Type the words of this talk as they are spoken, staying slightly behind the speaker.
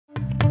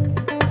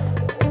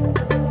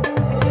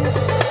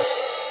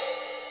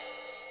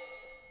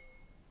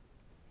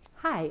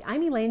Hi,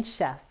 I'm Elaine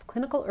Sheff,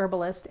 Clinical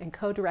Herbalist and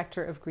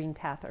co-director of Green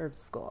Path Herbs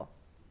School.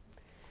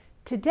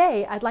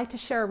 Today, I'd like to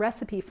share a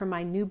recipe from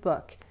my new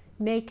book,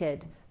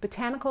 Naked,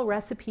 Botanical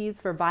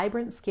Recipes for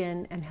Vibrant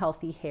Skin and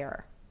Healthy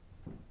Hair.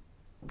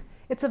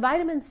 It's a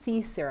vitamin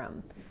C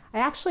serum. I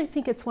actually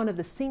think it's one of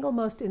the single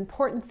most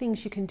important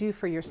things you can do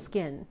for your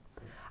skin.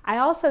 I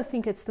also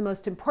think it's the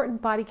most important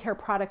body care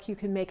product you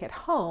can make at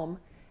home,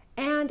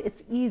 and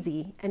it's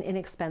easy and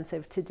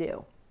inexpensive to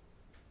do.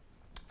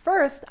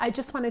 First, I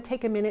just want to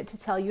take a minute to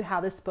tell you how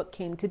this book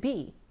came to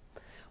be.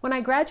 When I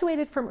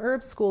graduated from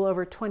herb school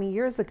over 20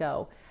 years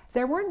ago,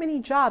 there weren't many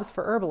jobs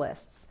for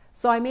herbalists,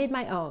 so I made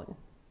my own.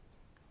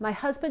 My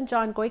husband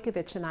John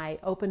Gojkovic and I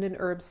opened an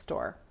herb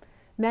store,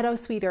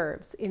 Meadowsweet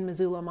Herbs in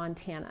Missoula,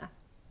 Montana,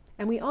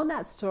 and we owned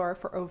that store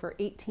for over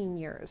 18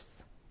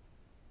 years.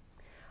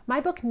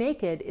 My book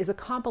Naked is a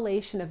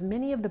compilation of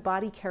many of the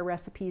body care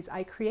recipes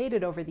I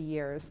created over the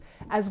years,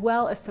 as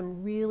well as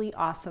some really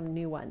awesome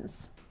new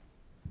ones.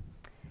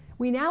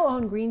 We now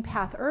own Green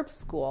Path Herbs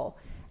School,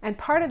 and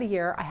part of the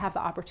year I have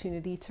the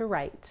opportunity to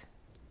write.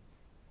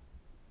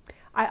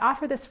 I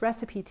offer this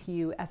recipe to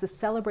you as a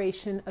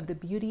celebration of the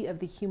beauty of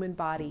the human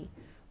body,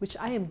 which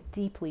I am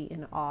deeply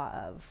in awe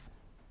of.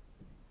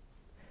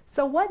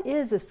 So what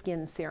is a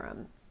skin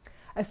serum?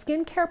 A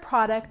skincare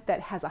product that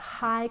has a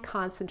high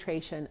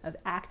concentration of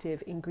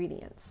active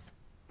ingredients.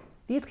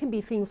 These can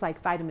be things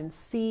like vitamin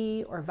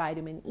C or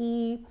vitamin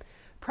E,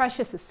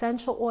 precious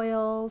essential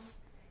oils,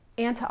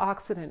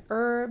 antioxidant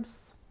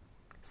herbs,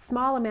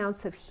 small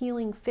amounts of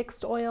healing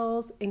fixed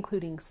oils,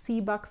 including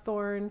sea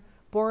buckthorn,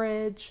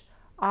 borage,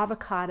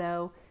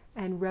 avocado,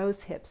 and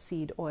rosehip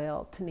seed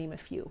oil, to name a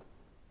few.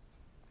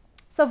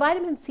 So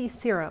vitamin C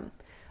serum.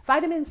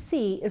 Vitamin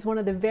C is one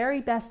of the very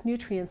best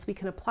nutrients we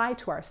can apply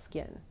to our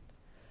skin.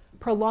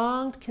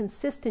 Prolonged,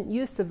 consistent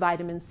use of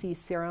vitamin C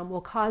serum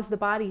will cause the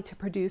body to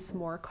produce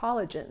more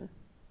collagen.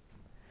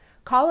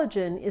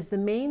 Collagen is the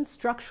main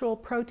structural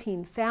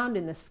protein found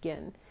in the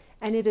skin,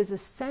 and it is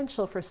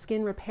essential for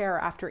skin repair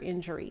after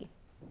injury.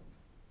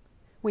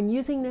 When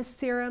using this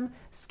serum,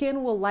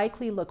 skin will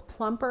likely look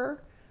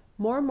plumper,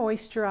 more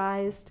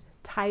moisturized,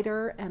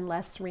 tighter, and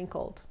less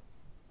wrinkled.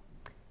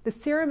 The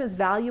serum is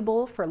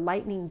valuable for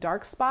lightening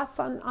dark spots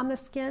on the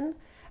skin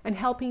and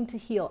helping to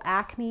heal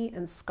acne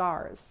and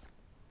scars.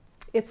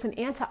 It's an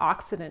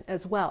antioxidant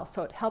as well,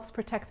 so it helps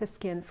protect the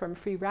skin from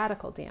free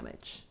radical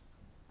damage.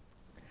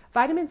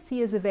 Vitamin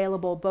C is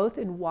available both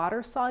in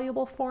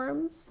water-soluble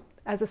forms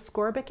as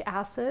ascorbic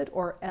acid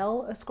or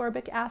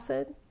L-ascorbic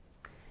acid.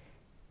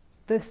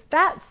 The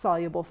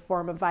fat-soluble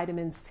form of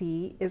vitamin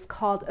C is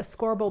called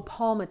ascorbyl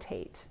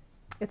palmitate.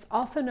 It's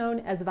also known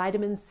as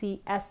vitamin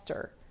C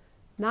ester,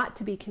 not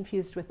to be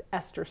confused with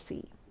ester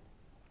C.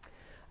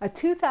 A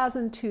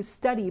 2002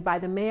 study by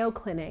the Mayo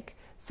Clinic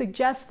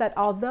suggests that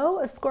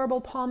although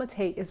ascorbyl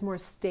palmitate is more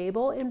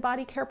stable in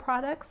body care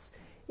products,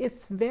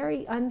 it's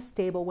very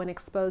unstable when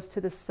exposed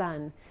to the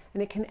sun,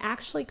 and it can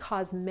actually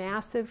cause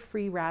massive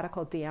free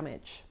radical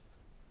damage.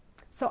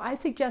 So I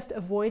suggest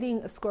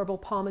avoiding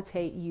ascorbyl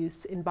palmitate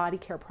use in body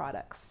care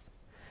products.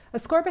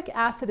 Ascorbic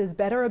acid is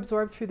better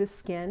absorbed through the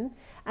skin,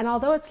 and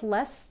although it's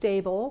less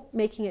stable,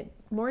 making it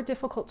more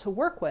difficult to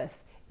work with,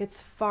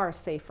 it's far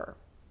safer.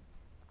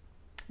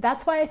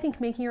 That's why I think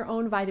making your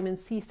own vitamin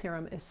C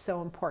serum is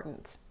so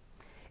important.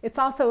 It's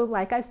also,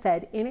 like I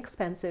said,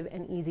 inexpensive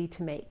and easy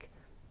to make.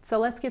 So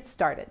let's get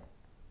started.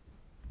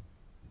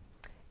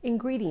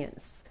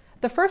 Ingredients.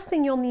 The first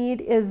thing you'll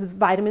need is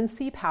vitamin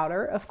C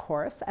powder, of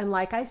course, and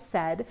like I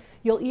said,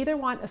 you'll either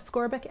want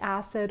ascorbic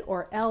acid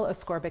or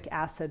L-ascorbic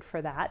acid for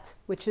that,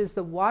 which is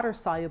the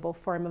water-soluble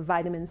form of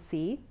vitamin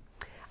C.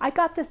 I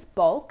got this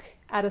bulk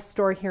at a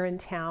store here in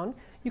town.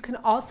 You can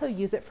also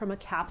use it from a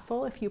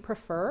capsule if you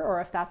prefer, or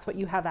if that's what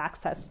you have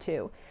access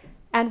to.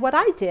 And what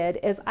I did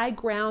is I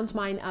ground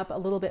mine up a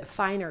little bit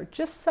finer,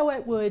 just so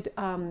it would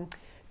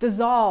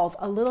dissolve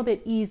a little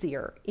bit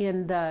easier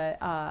in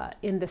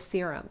the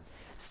serum.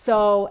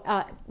 So,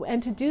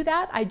 and to do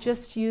that, I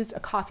just used a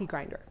coffee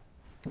grinder.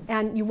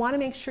 And you want to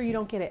make sure you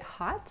don't get it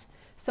hot.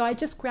 So I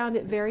just ground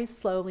it very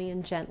slowly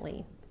and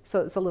gently, so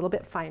it's a little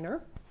bit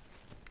finer.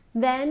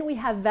 Then we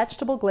have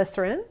vegetable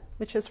glycerin,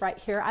 which is right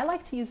here. I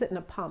like to use it in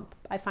a pump.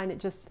 I find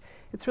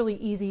it's really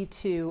easy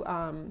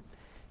to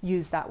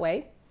use that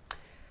way.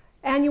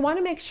 And you want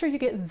to make sure you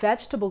get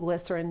vegetable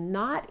glycerin,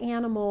 not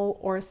animal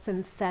or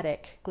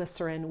synthetic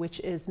glycerin,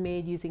 which is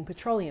made using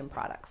petroleum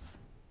products.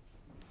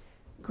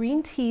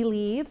 Green tea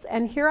leaves,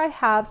 and here I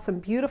have some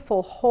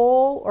beautiful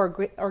whole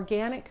or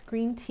organic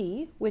green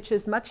tea, which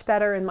is much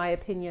better in my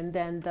opinion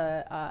than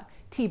the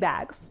tea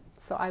bags,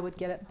 so I would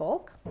get it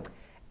bulk.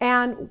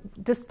 And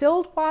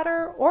distilled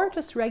water or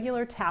just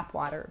regular tap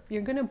water.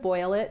 You're going to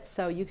boil it,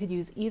 so you could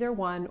use either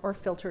one or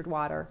filtered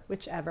water,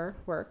 whichever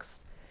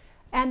works.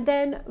 And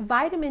then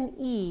vitamin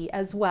E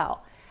as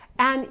well.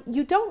 And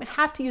you don't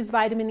have to use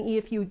vitamin E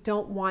if you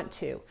don't want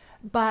to,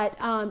 but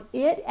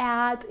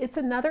it's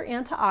another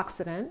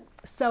antioxidant,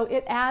 so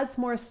it adds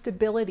more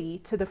stability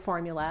to the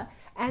formula,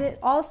 and it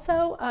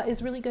also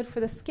is really good for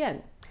the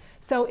skin.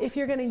 So if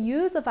you're going to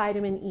use a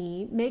vitamin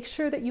E, make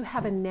sure that you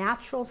have a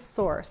natural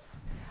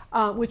source,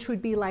 which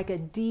would be like a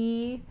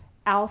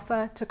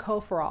D-alpha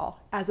tocopherol,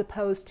 as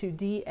opposed to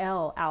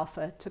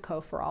DL-alpha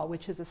tocopherol,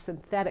 which is a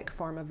synthetic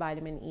form of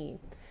vitamin E.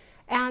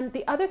 And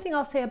the other thing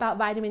I'll say about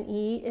vitamin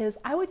E is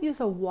I would use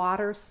a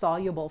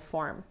water-soluble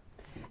form.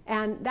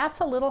 And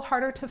that's a little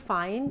harder to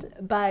find,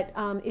 but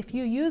if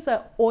you use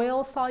an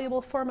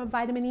oil-soluble form of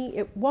vitamin E,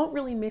 it won't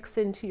really mix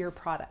into your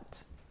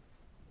product.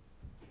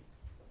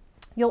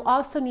 You'll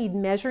also need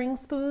measuring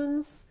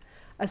spoons,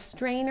 a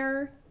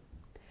strainer,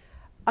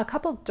 a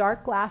couple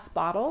dark glass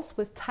bottles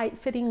with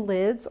tight-fitting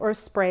lids or a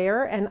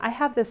sprayer. And I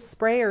have this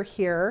sprayer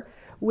here,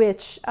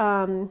 which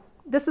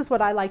this is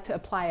what I like to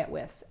apply it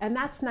with. And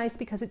that's nice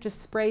because it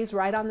just sprays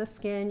right on the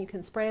skin. You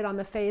can spray it on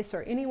the face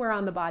or anywhere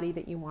on the body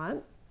that you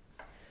want.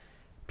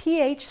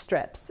 pH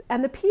strips.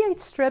 And the pH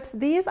strips,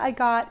 these I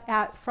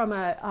got from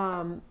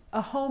a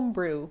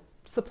homebrew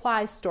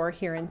supply store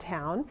here in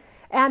town.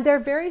 And they're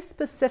very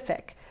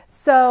specific.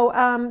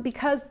 So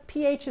because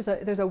pH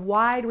there's a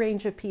wide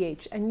range of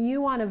pH, and you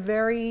want a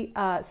very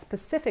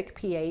specific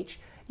pH,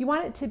 you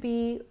want it to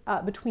be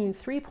between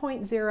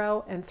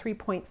 3.0 and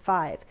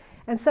 3.5.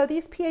 And so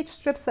these pH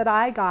strips that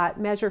I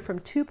got measure from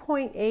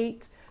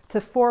 2.8 to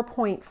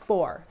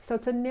 4.4. So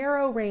it's a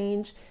narrow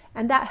range,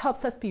 and that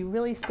helps us be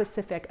really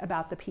specific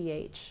about the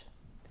pH.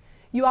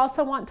 You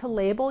also want to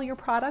label your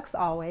products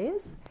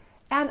always,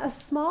 and a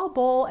small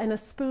bowl and a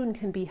spoon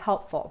can be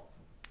helpful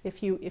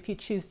if you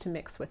choose to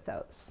mix with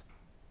those.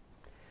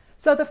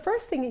 So the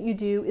first thing that you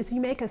do is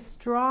you make a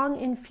strong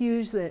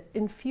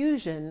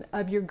infusion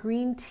of your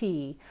green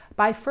tea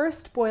by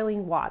first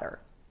boiling water.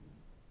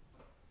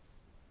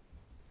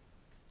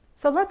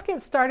 So let's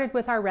get started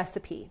with our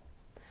recipe.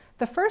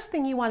 The first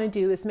thing you want to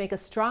do is make a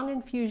strong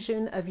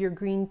infusion of your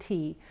green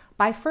tea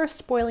by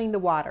first boiling the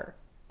water.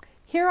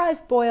 Here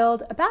I've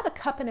boiled about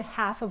 1.5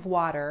 cups of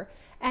water,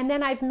 and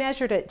then I've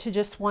measured it to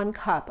just 1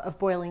 cup of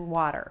boiling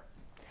water.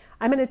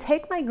 I'm going to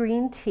take my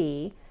green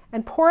tea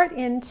and pour it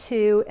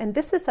into, and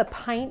this is a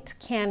pint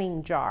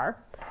canning jar,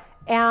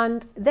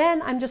 and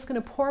then I'm just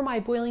going to pour my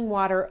boiling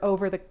water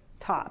over the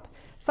top.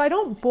 So I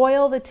don't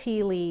boil the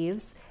tea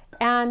leaves,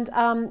 and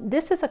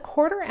this is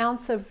 1/4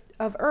 ounce of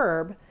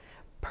herb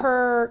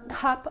per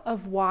cup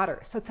of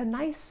water. So it's a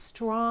nice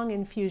strong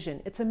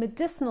infusion. It's a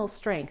medicinal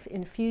strength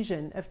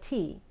infusion of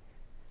tea.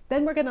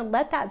 Then we're going to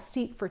let that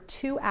steep for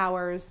 2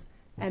 hours,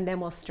 and then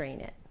we'll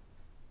strain it.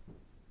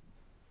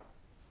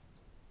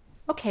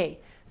 Okay,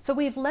 so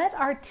we've let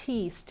our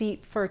tea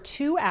steep for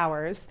 2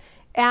 hours,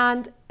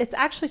 and it's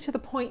actually to the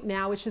point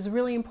now, which is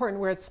really important,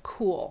 where it's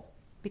cool,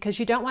 because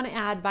you don't want to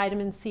add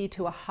vitamin C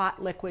to a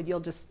hot liquid.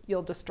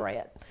 You'll destroy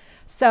it.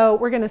 So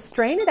we're going to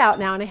strain it out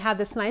now, and I have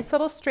this nice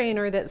little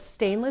strainer that's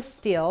stainless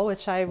steel,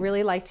 which I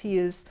really like to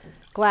use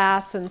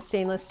glass and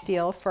stainless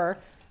steel for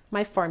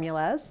my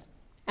formulas.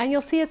 And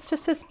you'll see it's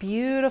just this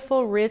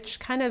beautiful, rich,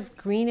 kind of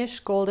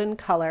greenish golden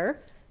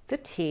color, the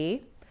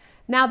tea.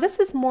 Now this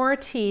is more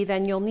tea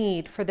than you'll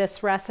need for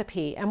this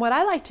recipe, and what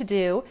I like to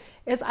do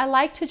is I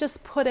like to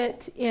just put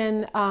it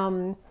in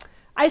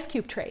ice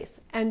cube trays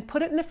and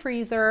put it in the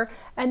freezer,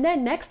 and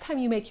then next time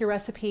you make your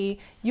recipe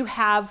you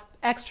have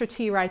extra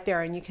tea right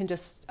there, and you can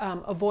just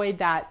avoid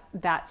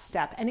that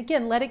step. And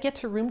again, let it get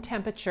to room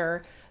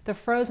temperature, the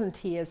frozen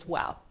tea as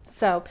well.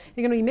 So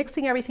you're going to be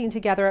mixing everything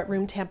together at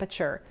room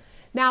temperature.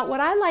 Now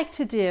what I like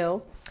to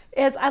do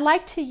is I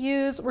like to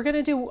use, we're going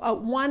to do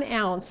 1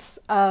 ounce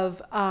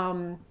of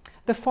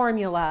the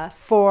formula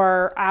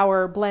for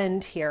our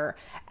blend here,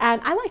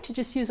 and I like to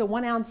just use a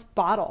 1 ounce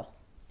bottle.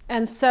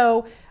 And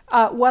so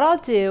what I'll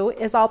do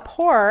is I'll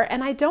pour,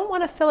 and I don't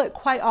want to fill it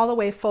quite all the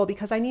way full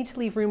because I need to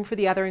leave room for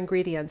the other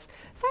ingredients.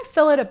 So I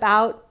fill it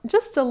about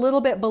just a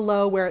little bit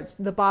below where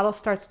the bottle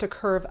starts to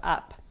curve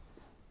up.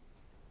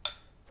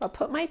 So I'll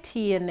put my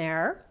tea in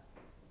there.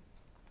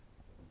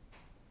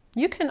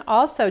 You can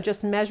also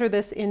just measure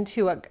this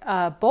into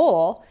a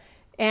bowl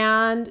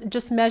and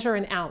just measure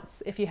 1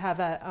 ounce. If you have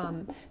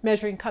a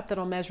measuring cup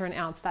that'll measure 1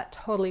 ounce, that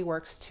totally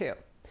works too.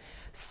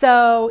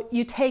 So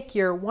you take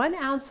your 1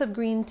 ounce of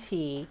green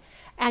tea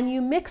and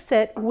you mix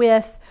it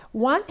with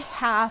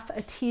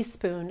 1/2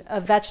 teaspoon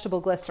of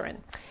vegetable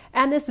glycerin.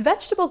 And this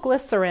vegetable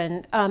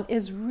glycerin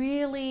is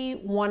really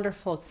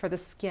wonderful for the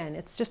skin.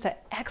 It's just an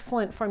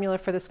excellent formula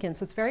for the skin.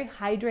 So it's very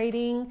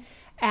hydrating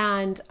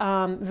and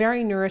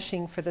very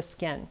nourishing for the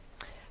skin.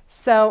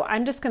 So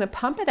I'm just going to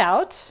pump it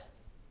out.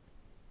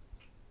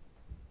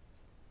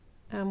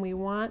 And we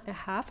want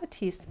 1/2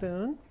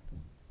 teaspoon.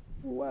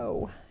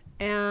 Whoa.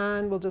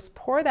 And we'll just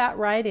pour that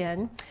right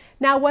in.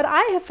 Now what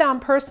I have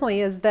found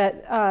personally is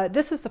that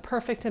this is the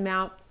perfect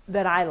amount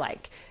that I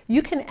like.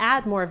 You can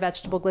add more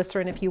vegetable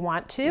glycerin if you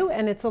want to,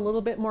 and it's a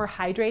little bit more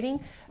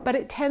hydrating, but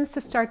it tends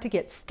to start to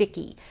get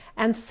sticky.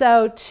 And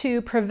so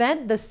to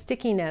prevent the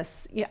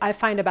stickiness, I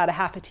find about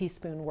 1/2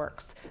 teaspoon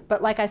works.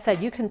 But like I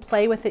said, you can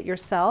play with it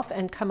yourself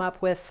and come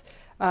up with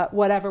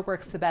whatever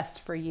works the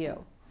best for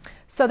you.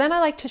 So then I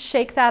like to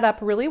shake that up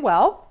really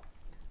well.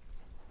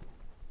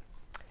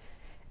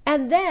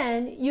 And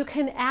then you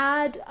can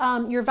add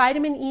your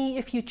vitamin E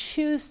if you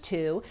choose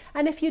to.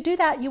 And if you do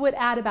that, you would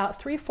add about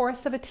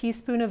 3/4 of a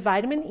teaspoon of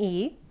vitamin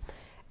E.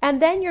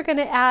 And then you're going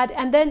to add,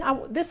 and then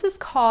this is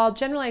called,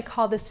 generally I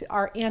call this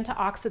our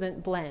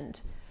antioxidant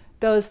blend,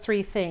 those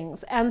three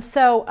things. And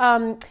so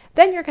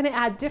then you're going to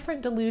add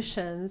different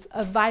dilutions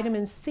of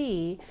vitamin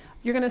C.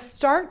 You're going to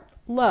start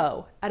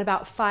low at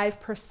about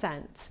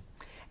 5%.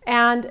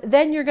 And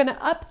then you're going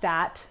to up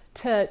that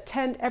to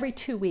 10 every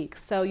 2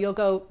 weeks. So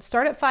you'll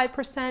start at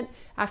 5%.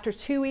 After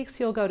 2 weeks,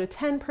 you'll go to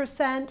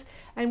 10%.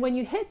 And when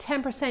you hit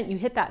 10%, you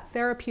hit that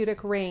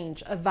therapeutic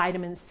range of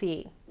vitamin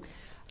C.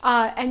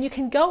 And you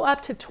can go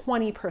up to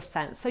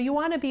 20%. So you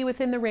want to be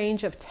within the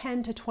range of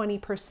 10 to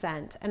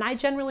 20%. And I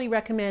generally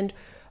recommend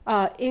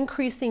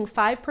increasing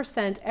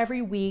 5%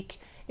 every week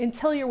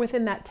until you're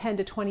within that 10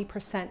 to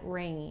 20%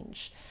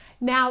 range.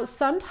 Now,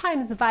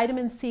 sometimes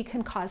vitamin C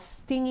can cause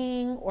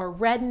stinging or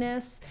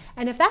redness,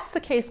 and if that's the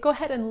case, go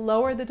ahead and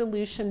lower the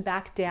dilution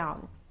back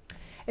down.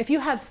 If you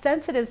have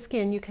sensitive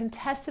skin, you can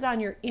test it on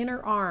your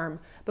inner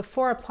arm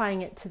before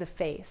applying it to the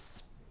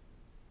face.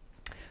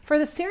 For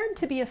the serum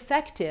to be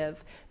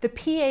effective, the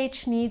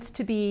pH needs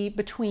to be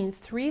between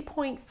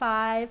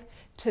 3.5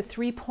 to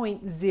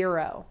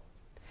 3.0.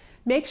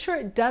 Make sure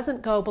it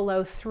doesn't go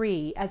below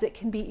 3, as it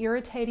can be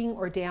irritating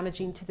or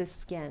damaging to the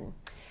skin.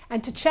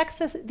 And to check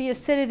the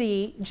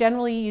acidity,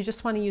 generally you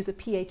just want to use a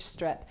pH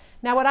strip.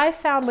 Now what I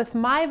found with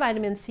my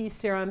vitamin C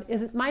serum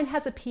is that mine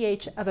has a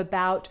pH of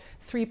about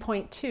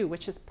 3.2,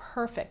 which is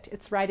perfect.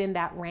 It's right in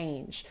that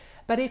range.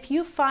 But if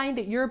you find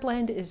that your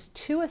blend is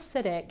too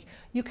acidic,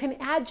 you can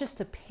add just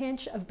a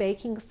pinch of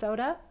baking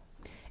soda.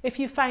 If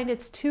you find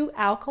it's too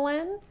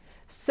alkaline,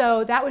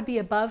 so that would be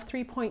above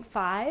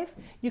 3.5,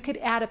 you could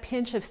add a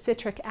pinch of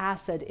citric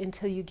acid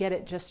until you get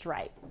it just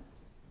right.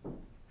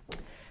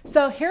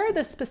 So here are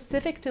the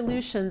specific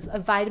dilutions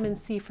of vitamin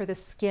C for the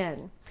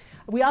skin.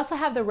 We also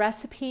have the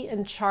recipe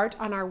and chart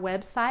on our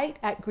website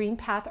at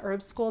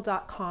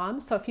greenpathherbschool.com.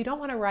 So if you don't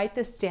want to write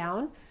this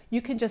down,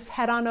 you can just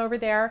head on over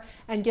there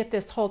and get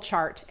this whole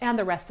chart and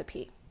the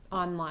recipe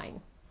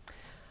online.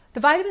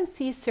 The vitamin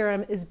C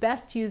serum is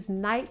best used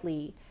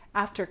nightly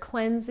after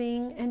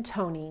cleansing and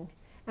toning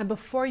and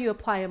before you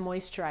apply a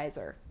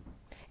moisturizer.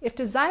 If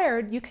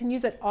desired, you can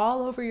use it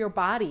all over your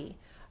body,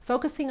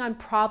 focusing on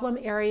problem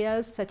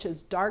areas such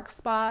as dark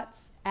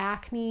spots,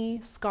 acne,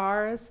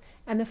 scars,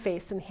 and the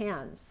face and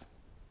hands.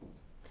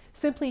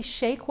 Simply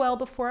shake well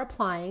before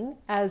applying,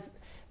 as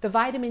the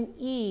vitamin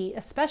E,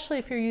 especially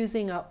if you're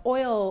using an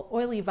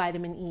oily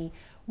vitamin E,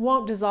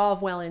 won't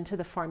dissolve well into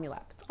the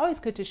formula. It's always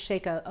good to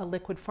shake a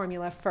liquid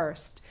formula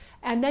first.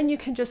 And then you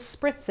can just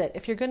spritz it.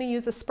 If you're going to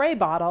use a spray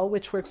bottle,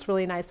 which works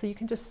really nicely, you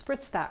can just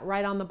spritz that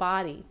right on the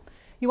body.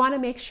 You want to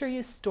make sure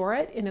you store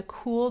it in a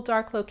cool,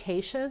 dark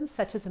location,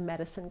 such as a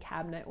medicine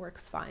cabinet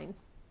works fine.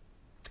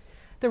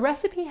 The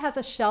recipe has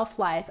a shelf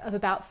life of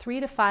about 3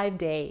 to 5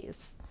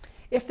 days.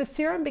 If the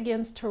serum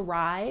begins to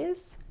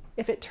rise,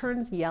 if it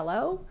turns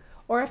yellow,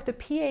 or if the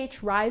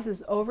pH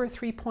rises over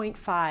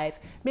 3.5,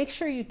 make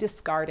sure you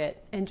discard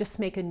it and just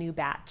make a new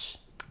batch.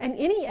 And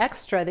any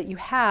extra that you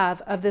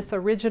have of this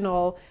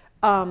original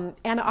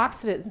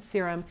antioxidant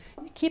serum,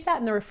 keep that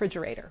in the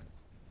refrigerator.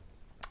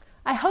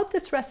 I hope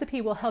this recipe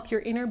will help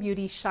your inner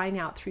beauty shine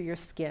out through your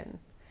skin.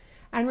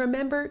 And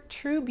remember,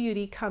 true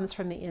beauty comes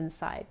from the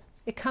inside.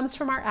 It comes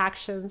from our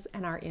actions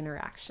and our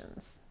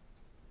interactions.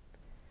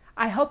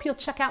 I hope you'll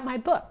check out my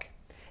book.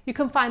 You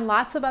can find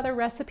lots of other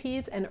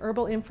recipes and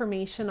herbal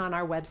information on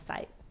our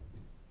website.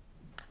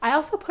 I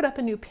also put up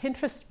a new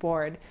Pinterest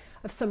board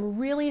of some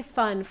really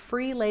fun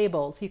free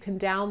labels you can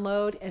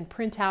download and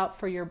print out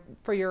for your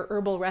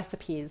herbal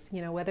recipes,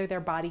 whether they're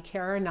body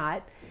care or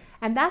not.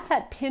 And that's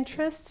at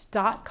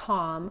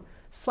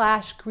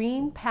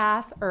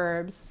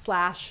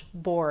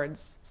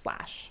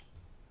pinterest.com/greenpathherbs/boards/.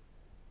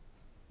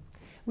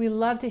 We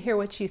love to hear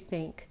what you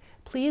think.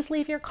 Please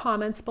leave your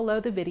comments below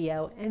the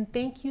video, and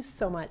thank you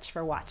so much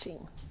for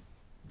watching.